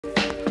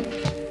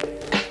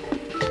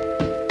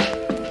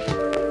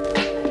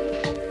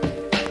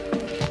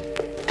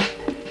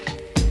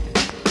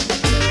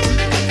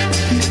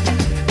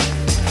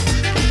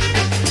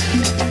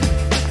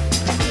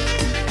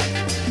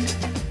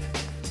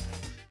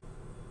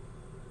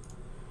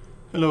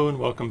Hello and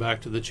welcome back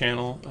to the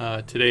channel.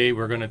 Today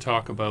we're going to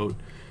talk about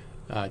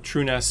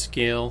TrueNAS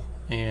Scale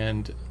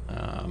and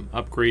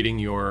upgrading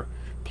your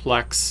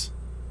Plex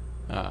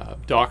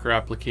Docker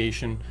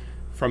application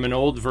from an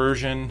old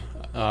version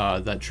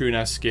that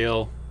TrueNAS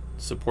Scale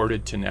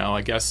supported to now.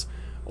 I guess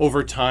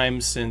over time,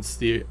 since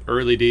the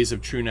early days of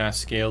TrueNAS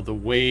Scale, the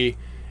way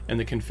and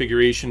the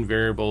configuration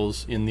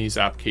variables in these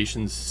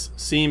applications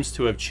seems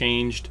to have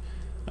changed.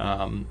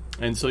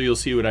 And so you'll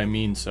see what I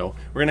mean. So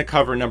we're going to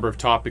cover a number of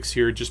topics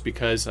here just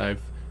because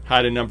I've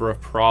had a number of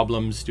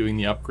problems doing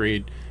the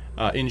upgrade.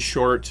 In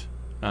short,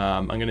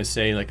 I'm going to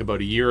say like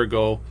about a year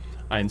ago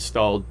I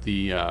installed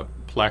the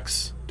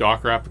Plex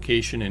Docker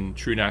application in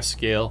TrueNAS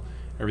Scale.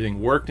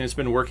 Everything worked, and it's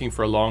been working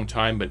for a long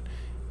time, but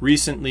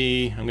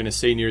recently, I'm going to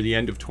say near the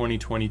end of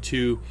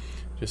 2022,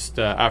 just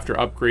after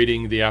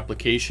upgrading the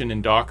application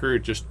in Docker, it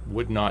just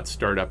would not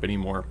start up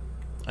anymore.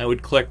 I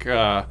would click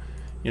on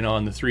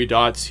the three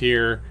dots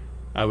here.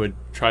 I would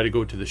try to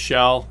go to the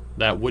shell.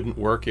 That wouldn't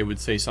work. It would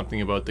say something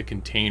about the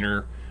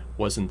container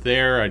wasn't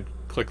there. I'd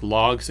click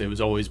logs. It was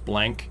always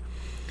blank.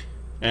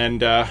 And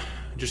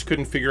just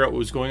couldn't figure out what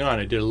was going on.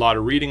 I did a lot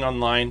of reading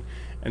online,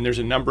 and there's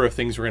a number of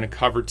things we're going to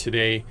cover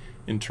today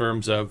in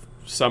terms of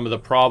some of the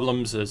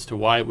problems as to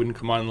why it wouldn't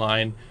come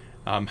online,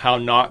 how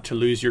not to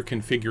lose your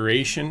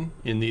configuration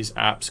in these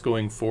apps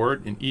going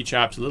forward. And each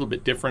app's a little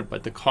bit different,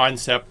 but the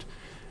concept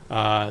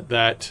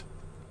that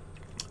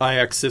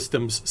IX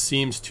Systems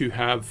seems to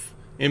have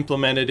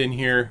implemented in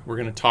here, we're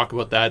going to talk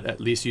about that,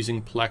 at least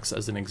using Plex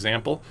as an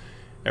example.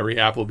 Every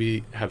app will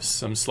have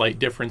some slight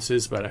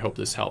differences, but I hope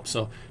this helps.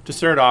 So to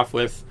start off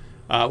with,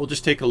 we'll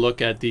just take a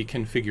look at the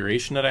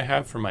configuration that I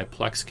have for my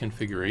Plex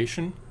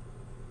configuration.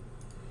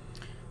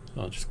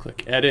 So I'll just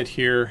click edit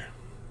here,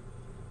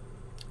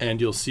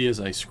 and you'll see as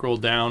I scroll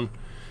down,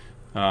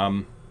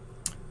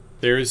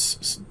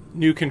 there's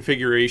new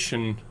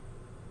configuration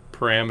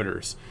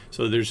parameters.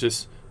 So there's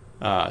this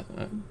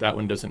that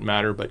one doesn't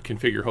matter, but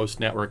configure host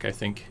network, I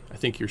think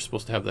you're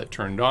supposed to have that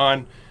turned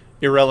on.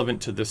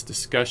 Irrelevant to this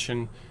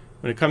discussion.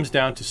 When it comes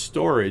down to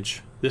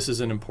storage, this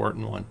is an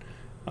important one,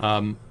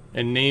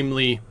 and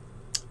namely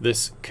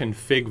this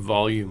config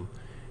volume.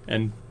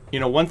 And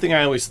one thing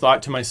I always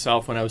thought to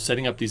myself when I was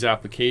setting up these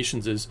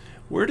applications is,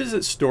 where does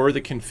it store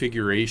the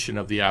configuration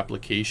of the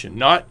application?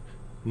 Not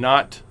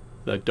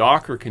the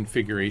Docker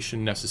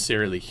configuration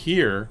necessarily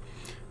here,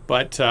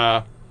 but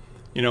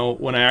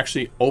when I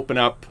actually open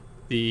up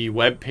the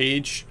web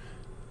page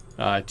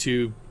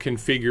to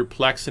configure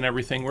Plex and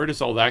everything, where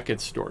does all that get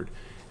stored?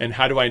 And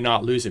how do I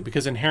not lose it?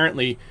 Because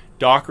inherently,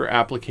 Docker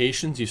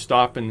applications, you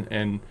stop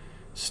and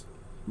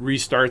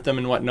restart them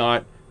and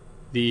whatnot,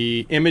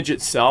 the image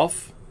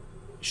itself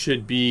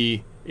should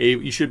be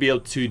you should be able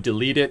to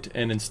delete it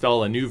and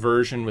install a new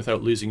version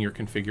without losing your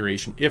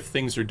configuration if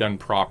things are done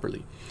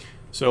properly.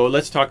 So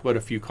let's talk about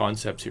a few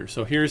concepts here.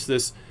 So here's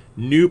this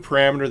new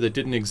parameter that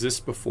didn't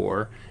exist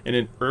before, and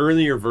in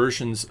earlier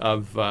versions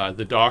of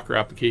the Docker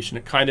application,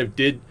 it kind of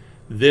did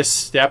this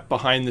step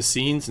behind the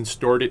scenes and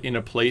stored it in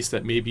a place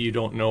that maybe you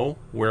don't know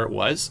where it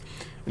was.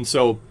 And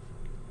so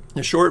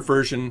the short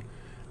version,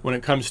 when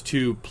it comes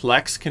to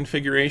Plex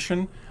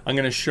configuration, I'm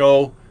going to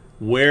show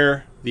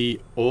where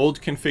the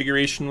old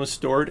configuration was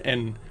stored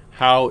and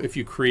how, if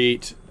you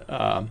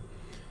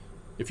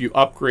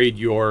upgrade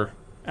your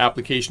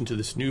application to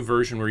this new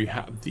version where you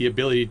have the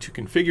ability to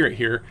configure it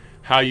here,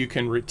 how you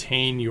can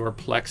retain your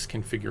Plex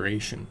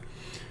configuration.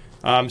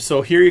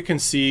 So here you can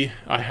see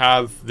I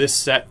have this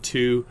set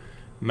to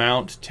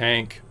mount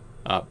tank.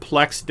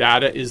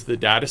 PlexData is the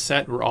data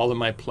set where all of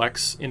my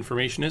Plex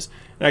information is.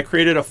 And I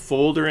created a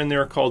folder in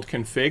there called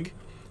config,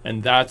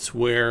 and that's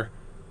where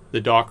the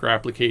Docker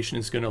application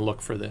is going to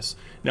look for this.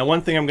 Now,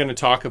 one thing I'm going to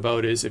talk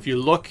about is if you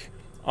look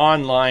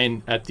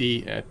online at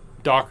the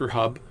Docker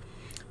Hub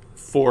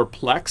for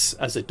Plex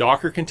as a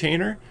Docker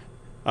container,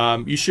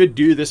 you should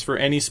do this for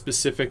any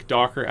specific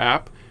Docker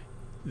app.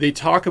 They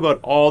talk about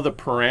all the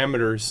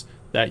parameters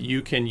that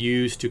you can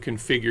use to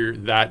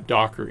configure that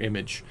Docker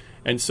image.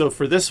 And so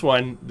for this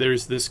one,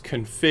 there's this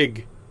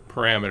config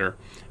parameter,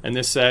 and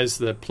this says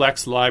the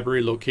Plex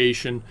library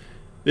location.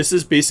 This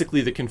is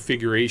basically the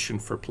configuration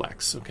for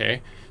Plex,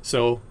 okay?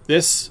 So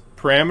this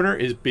parameter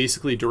is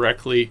basically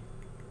directly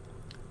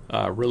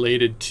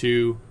related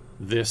to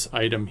this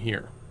item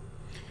here.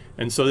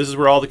 And so this is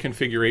where all the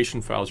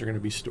configuration files are going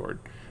to be stored.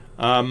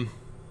 And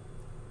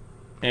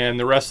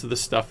the rest of the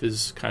stuff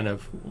is kind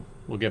of,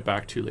 we'll get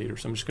back to later.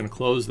 So I'm just going to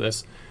close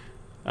this.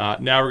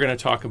 Now we're going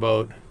to talk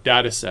about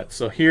Dataset.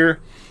 So here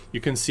you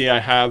can see I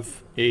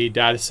have a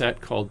dataset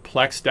called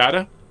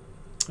PlexData,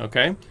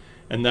 okay?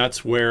 And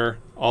that's where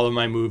all of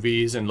my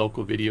movies and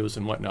local videos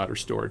and whatnot are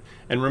stored.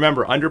 And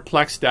remember, under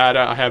PlexData,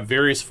 I have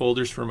various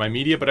folders for my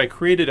media, but I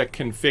created a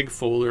config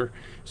folder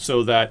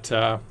so that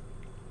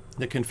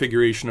the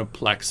configuration of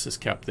Plex is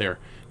kept there.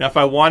 Now, if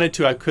I wanted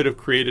to, I could have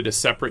created a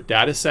separate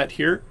data set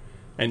here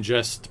and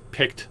just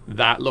picked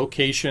that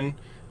location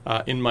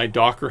in my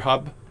Docker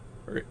Hub,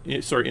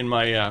 in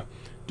my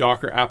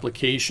Docker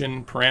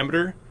application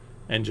parameter,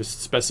 and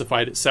just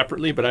specified it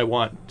separately, but I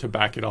want to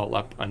back it all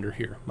up under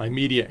here, my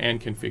media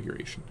and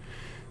configuration.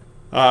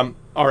 All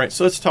right,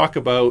 so let's talk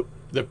about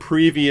the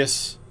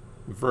previous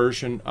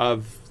version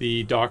of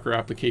the Docker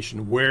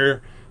application.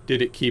 Where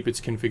did it keep its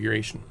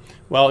configuration?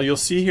 Well, you'll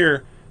see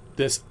here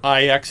this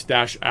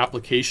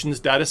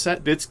ix-applications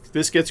dataset.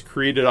 This gets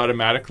created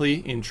automatically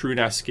in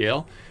TrueNAS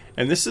Scale,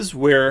 and this is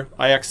where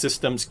IX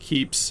Systems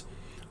keeps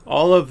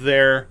all of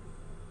their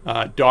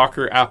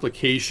Docker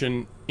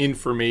application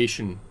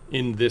information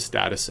in this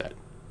dataset.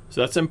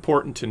 So that's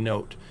important to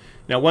note.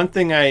 Now, one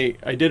thing I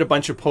did a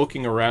bunch of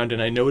poking around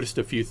and I noticed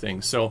a few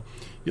things. So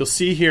you'll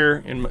see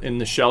here in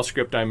the shell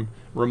script, I'm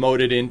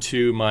remoted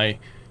into my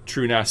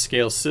TrueNAS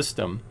Scale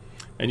system,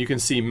 and you can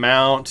see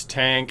mount,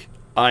 tank,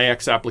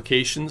 IX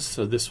applications.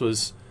 So this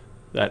was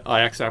that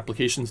IX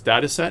applications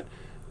dataset.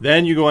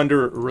 Then you go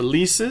under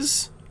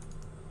releases,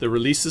 the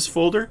releases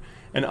folder,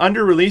 and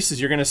under releases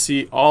you're going to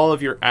see all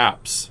of your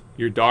apps,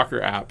 your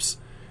Docker apps.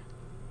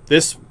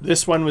 This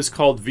one was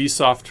called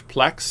vSoft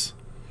Plex.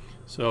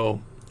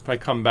 So if I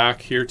come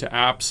back here to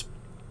apps,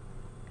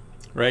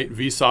 right,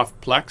 vSoft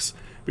Plex,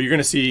 but you're going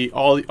to see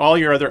all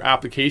your other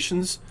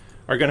applications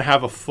are going to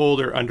have a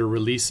folder under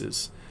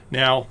releases.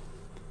 Now,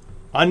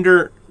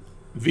 under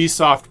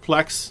vSoft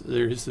Plex,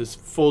 there's this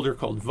folder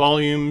called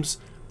volumes,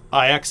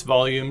 IX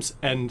volumes,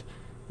 and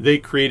they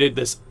created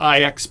this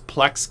IX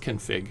Plex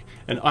config.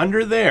 And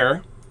under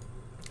there,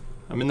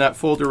 I'm in that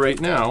folder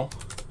right now,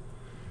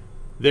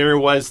 there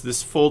was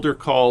this folder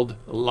called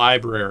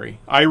library.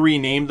 I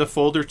renamed the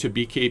folder to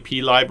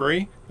BKP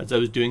library as I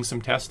was doing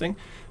some testing,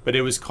 but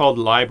it was called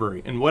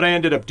library. And what I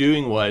ended up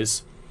doing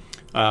was,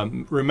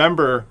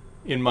 remember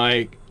in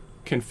my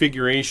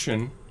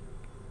configuration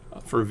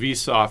for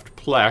vSoft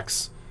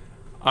Plex,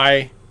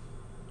 I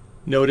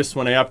noticed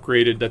when I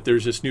upgraded that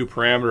there's this new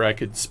parameter I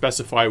could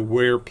specify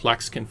where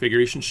Plex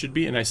configuration should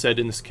be, and I said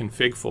in this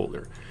config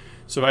folder.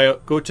 So if I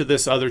go to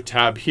this other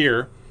tab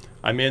here,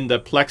 I'm in the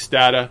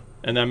PlexData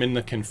and I'm in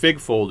the config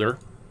folder,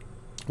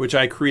 which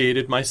I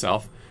created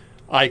myself.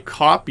 I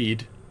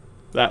copied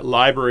that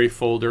library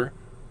folder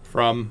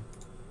from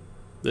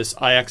this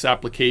IX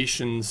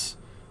applications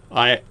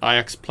IX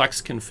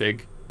Plex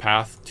config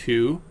path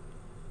to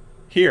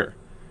here.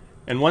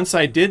 And once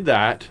I did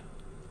that,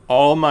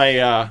 all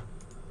my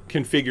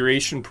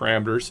configuration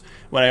parameters,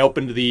 when I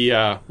opened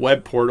the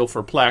web portal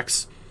for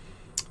Plex,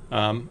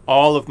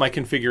 all of my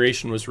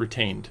configuration was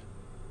retained.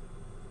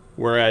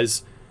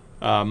 Whereas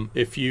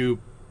if you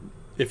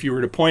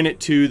were to point it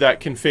to that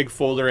config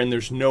folder and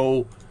there's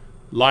no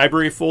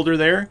library folder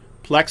there,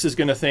 Plex is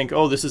going to think,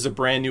 oh, this is a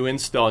brand new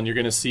install, and you're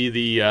going to see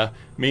the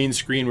main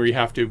screen where you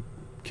have to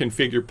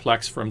configure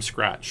Plex from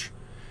scratch.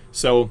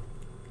 So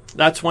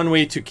that's one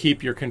way to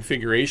keep your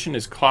configuration,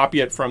 is copy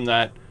it from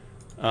that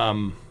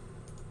IX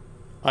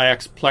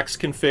Plex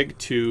config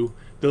to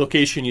the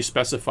location you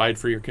specified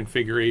for your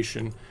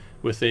configuration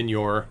within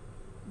your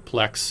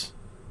Plex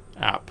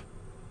app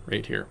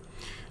right here.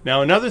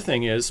 Now, another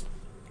thing is,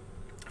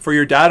 for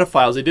your data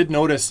files, I did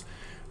notice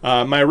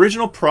my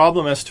original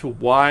problem as to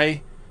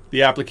why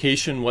the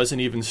application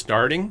wasn't even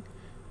starting.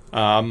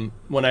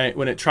 When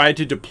it tried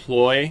to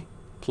deploy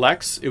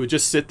Plex, it would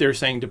just sit there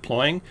saying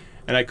deploying,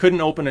 and I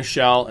couldn't open a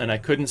shell and I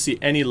couldn't see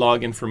any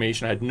log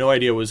information. I had no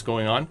idea what was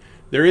going on.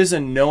 There is a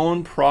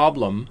known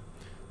problem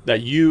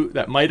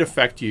that might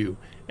affect you,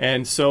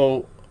 and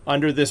so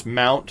under this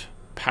mount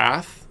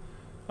path,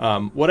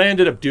 what I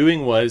ended up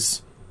doing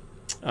was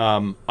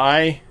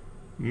I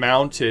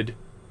mounted,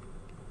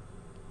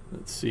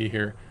 let's see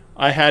here,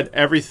 I had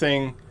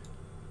everything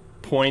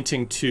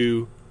pointing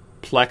to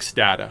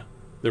PlexData,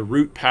 the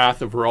root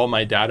path of where all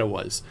my data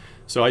was.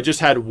 So I just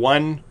had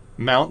one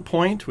mount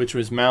point, which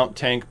was mount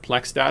tank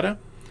PlexData,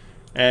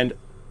 and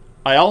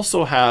I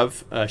also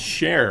have a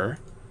share,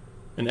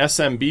 an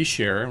SMB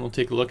share, and we'll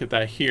take a look at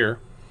that here,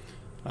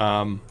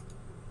 an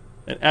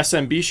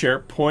SMB share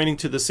pointing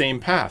to the same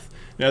path.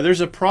 Now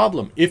there's a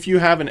problem. If you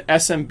have an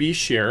SMB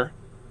share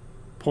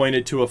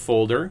pointed to a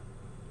folder,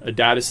 a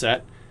data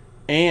set,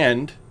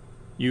 and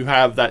you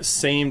have that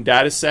same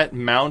data set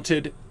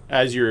mounted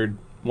as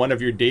one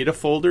of your data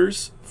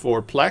folders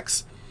for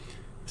Plex,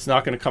 it's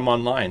not going to come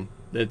online.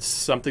 It's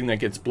something that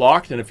gets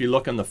blocked, and if you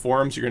look on the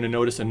forums, you're going to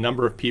notice a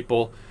number of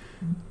people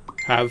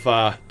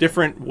have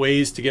different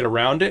ways to get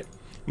around it.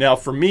 Now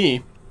for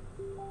me,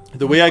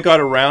 the way I got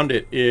around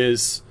it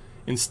is,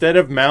 instead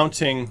of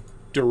mounting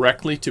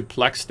directly to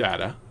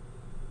PlexData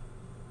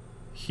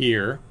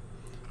here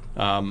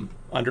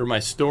under my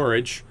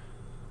storage,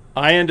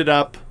 I ended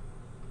up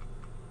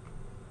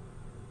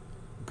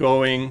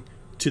going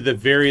to the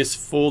various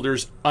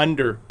folders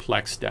under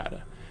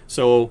PlexData.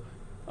 So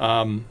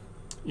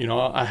you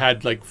know, I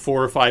had like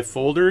 4 or 5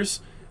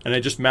 folders, and I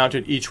just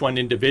mounted each one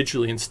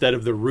individually instead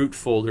of the root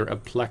folder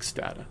of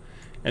PlexData.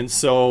 And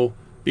so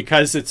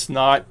because it's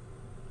not,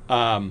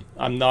 I'm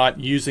not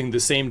using the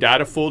same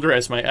data folder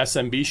as my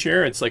SMB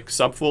share, it's like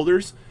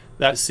subfolders,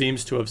 that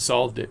seems to have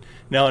solved it.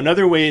 Now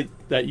another way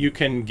that you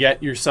can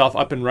get yourself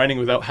up and running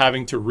without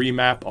having to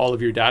remap all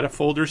of your data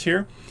folders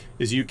here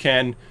is you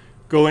can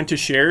go into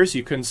shares,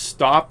 you can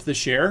stop the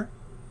share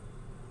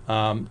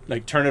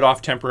like turn it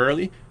off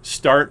temporarily,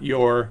 start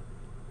your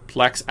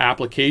Plex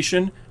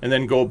application, and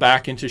then go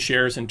back into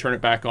shares and turn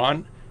it back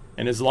on.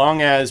 And as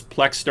long as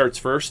Plex starts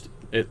first,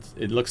 it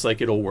looks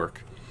like it'll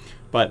work.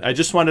 But I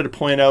just wanted to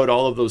point out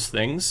all of those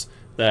things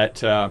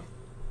that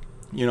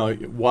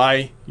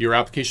why your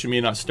application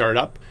may not start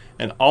up,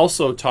 and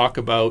also talk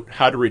about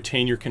how to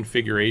retain your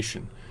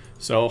configuration.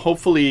 So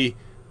hopefully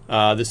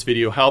this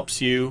video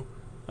helps you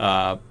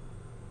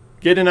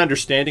get an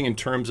understanding in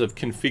terms of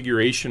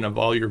configuration of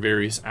all your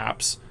various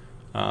apps,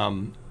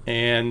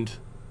 and